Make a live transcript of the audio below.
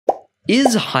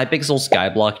Is Hypixel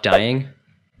Skyblock dying?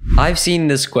 I've seen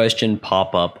this question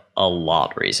pop up a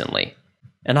lot recently.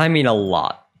 And I mean a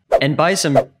lot. And by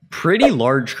some pretty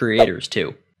large creators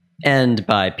too. And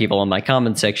by people in my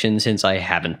comment section since I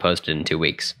haven't posted in 2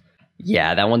 weeks.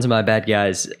 Yeah, that one's my bad,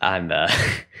 guys.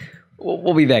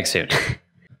 We'll be back soon.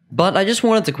 But I just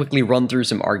wanted to quickly run through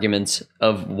some arguments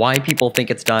of why people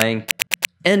think it's dying,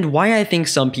 and why I think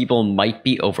some people might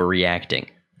be overreacting.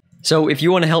 So if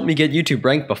you want to help me get YouTube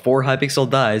ranked before Hypixel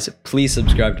dies, please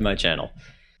subscribe to my channel,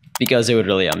 because it would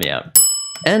really help me out.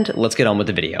 And let's get on with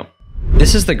the video.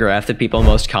 This is the graph that people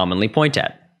most commonly point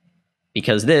at,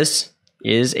 because this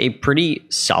is a pretty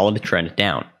solid trend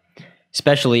down,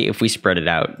 especially if we spread it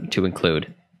out to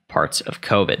include parts of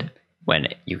COVID, when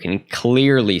you can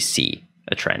clearly see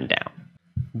a trend down.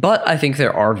 But I think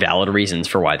there are valid reasons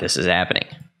for why this is happening.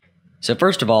 So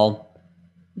first of all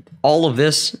of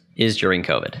this is during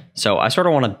COVID, so I sort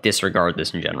of want to disregard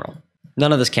this in general.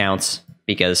 None of this counts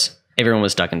because everyone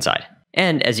was stuck inside.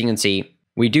 And as you can see,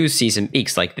 we do see some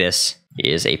peaks. Like this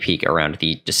is a peak around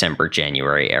the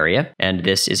December-January area, and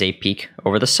this is a peak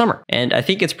over the summer. And I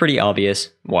think it's pretty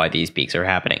obvious why these peaks are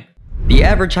happening. The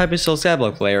average Hypixel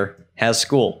Skyblock player has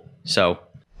school, so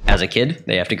as a kid,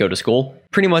 they have to go to school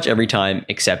pretty much every time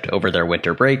except over their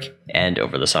winter break and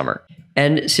over the summer.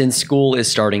 And since school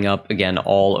is starting up again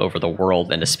all over the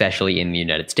world, and especially in the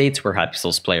United States where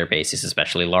Hypixel's player base is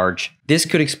especially large, this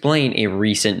could explain a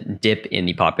recent dip in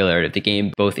the popularity of the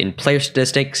game, both in player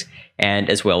statistics and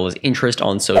as well as interest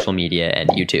on social media and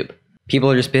YouTube.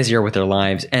 People are just busier with their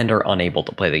lives and are unable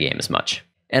to play the game as much.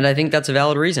 And I think that's a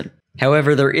valid reason.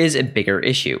 However, there is a bigger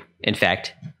issue. In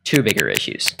fact, two bigger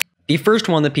issues. The first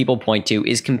one that people point to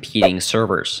is competing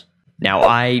servers. Now,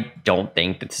 I don't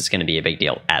think that this is going to be a big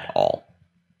deal at all.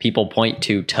 People point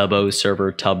to Tubbo's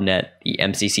server, Tubnet, the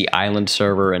MCC Island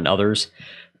server, and others,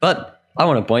 but I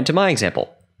want to point to my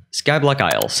example, Skyblock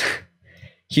Isles.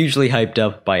 Hugely hyped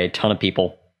up by a ton of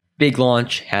people. Big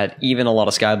launch, had even a lot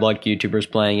of Skyblock YouTubers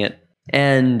playing it,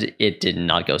 and it did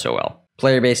not go so well.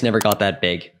 Player base never got that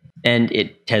big, and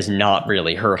it has not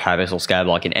really hurt Hypixel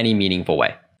Skyblock in any meaningful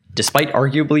way, despite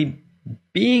arguably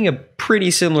being a pretty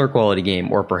similar quality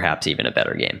game, or perhaps even a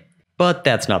better game. But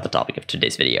that's not the topic of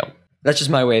today's video. That's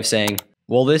just my way of saying,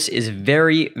 well, this is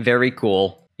very, very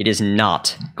cool. It is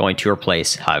not going to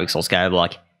replace Hypixel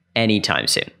Skyblock anytime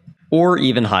soon, or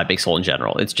even Hypixel in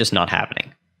general. It's just not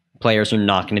happening. Players are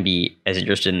not going to be as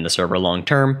interested in the server long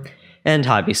term, and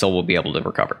Hypixel will be able to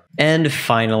recover. And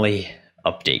finally,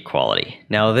 update quality.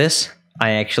 Now this,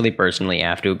 I actually personally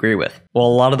have to agree with. While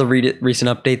a lot of the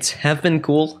recent updates have been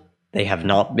cool, they have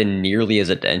not been nearly as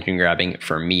attention-grabbing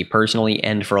for me personally,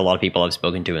 and for a lot of people I've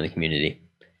spoken to in the community.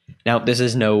 Now, this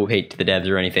is no hate to the devs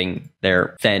or anything.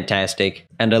 They're fantastic,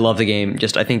 and I love the game.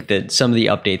 Just I think that some of the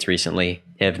updates recently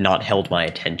have not held my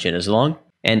attention as long,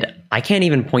 and I can't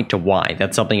even point to why.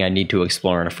 That's something I need to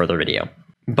explore in a further video.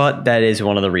 But that is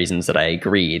one of the reasons that I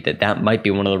agree that might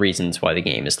be one of the reasons why the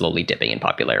game is slowly dipping in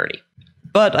popularity.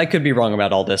 But I could be wrong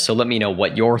about all this, so let me know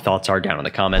what your thoughts are down in the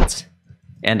comments.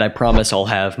 And I promise I'll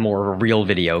have more of a real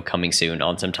video coming soon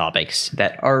on some topics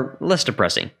that are less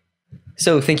depressing.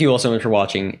 So thank you all so much for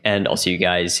watching, and I'll see you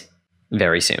guys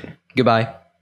very soon. Goodbye.